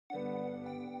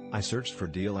I searched for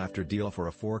deal after deal for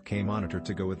a 4K monitor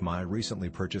to go with my recently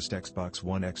purchased Xbox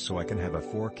One X so I can have a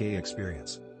 4K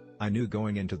experience. I knew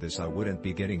going into this I wouldn't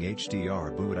be getting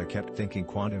HDR, but I kept thinking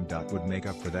Quantum Dot would make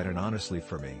up for that, and honestly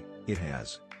for me, it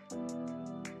has.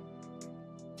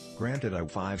 Granted,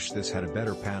 this had a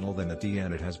better panel than the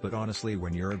DN it has, but honestly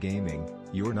when you're gaming,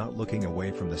 you're not looking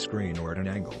away from the screen or at an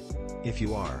angle. If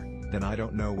you are, then I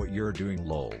don't know what you're doing,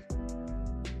 lol.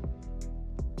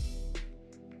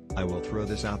 I will throw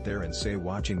this out there and say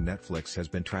watching Netflix has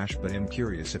been trash, but I'm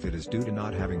curious if it is due to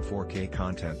not having 4K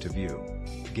content to view.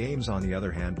 Games on the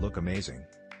other hand look amazing.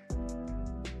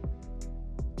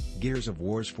 Gears of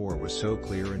War 4 was so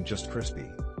clear and just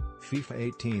crispy.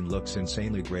 FIFA 18 looks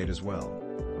insanely great as well.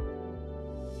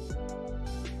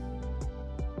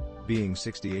 Being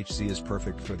 60Hz is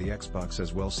perfect for the Xbox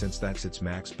as well since that's its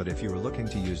max, but if you were looking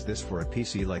to use this for a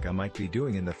PC like I might be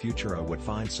doing in the future, I would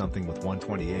find something with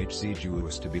 120Hz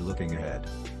GPUs to be looking ahead.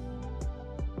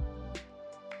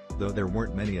 Though there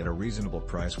weren't many at a reasonable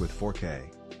price with 4K.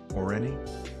 Or any?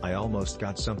 I almost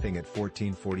got something at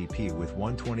 1440p with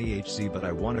 120Hz, but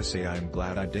I wanna say I'm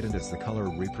glad I didn't, as the color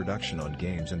reproduction on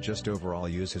games and just overall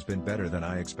use has been better than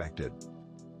I expected.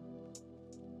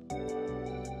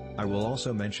 I will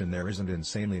also mention there isn't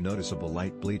insanely noticeable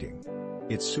light bleeding.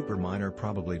 It's super minor,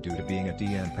 probably due to being a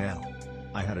DN panel.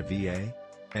 I had a VA,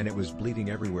 and it was bleeding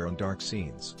everywhere on dark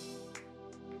scenes.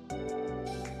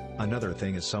 Another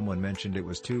thing is someone mentioned it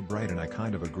was too bright, and I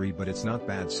kind of agree, but it's not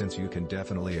bad since you can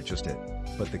definitely adjust it.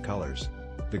 But the colors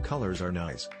are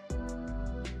nice.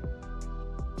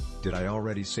 Did I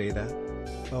already say that?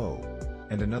 Oh.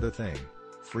 And another thing,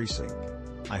 FreeSync.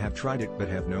 I have tried it but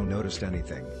have noticed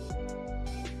anything.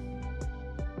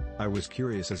 I was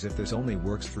curious as if this only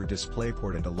works through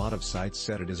DisplayPort, and a lot of sites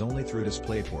said it is only through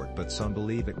DisplayPort, but some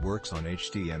believe it works on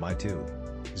HDMI too.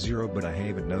 But I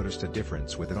haven't noticed a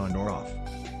difference with it on or off.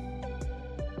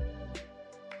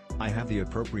 I have the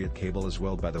appropriate cable as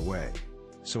well, by the way.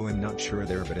 So I'm not sure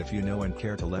there, but if you know and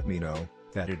care to let me know,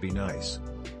 that'd be nice.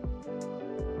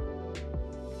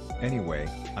 Anyway,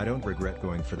 I don't regret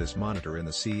going for this monitor in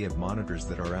the sea of monitors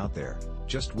that are out there,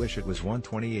 just wish it was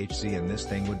 120Hz and this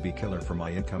thing would be killer for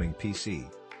my incoming PC.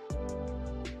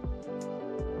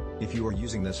 If you are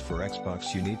using this for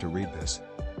Xbox, you need to read this.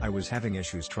 I was having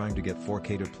issues trying to get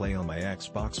 4K to play on my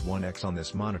Xbox One X on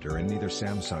this monitor, and neither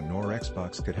Samsung nor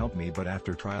Xbox could help me, but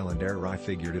after trial and error I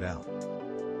figured it out.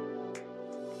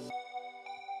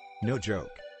 No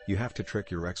joke, you have to trick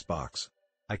your Xbox.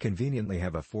 I conveniently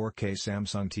have a 4K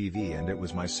Samsung TV and it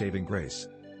was my saving grace.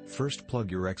 First,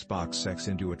 plug your Xbox X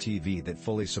into a TV that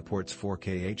fully supports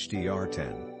 4K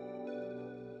HDR10.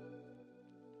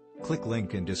 Click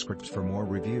link in description for more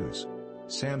reviews.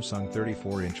 Samsung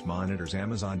 34-inch monitors,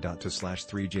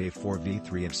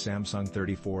 Amazon.to/3J4V3 of Samsung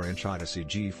 34-inch Odyssey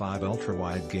G5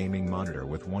 ultra-wide gaming monitor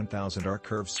with 1000 arc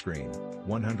curved screen,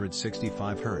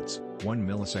 165 Hz, 1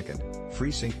 millisecond,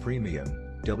 FreeSync Premium,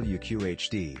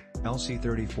 WQHD,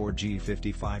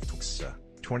 LC34G55XZA,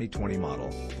 2020 model,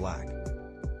 black.